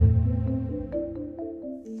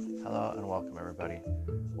welcome everybody.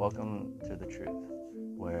 Welcome to The Truth,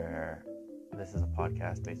 where this is a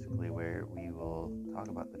podcast basically where we will talk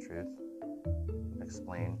about the truth,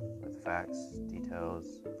 explain with facts,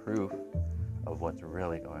 details, proof of what's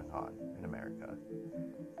really going on in America.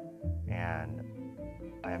 And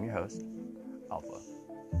I am your host, Alpha,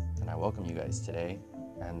 and I welcome you guys today,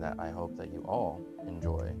 and that I hope that you all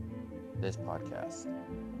enjoy this podcast.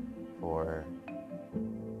 For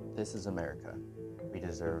this is America.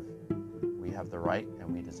 We have the right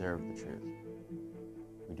and we deserve the truth.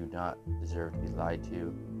 We do not deserve to be lied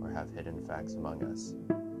to or have hidden facts among us.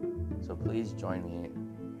 So please join me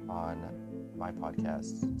on my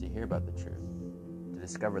podcast to hear about the truth, to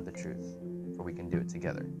discover the truth, for we can do it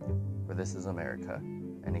together. For this is America.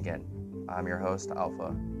 And again, I'm your host, Alpha,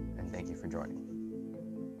 and thank you for joining.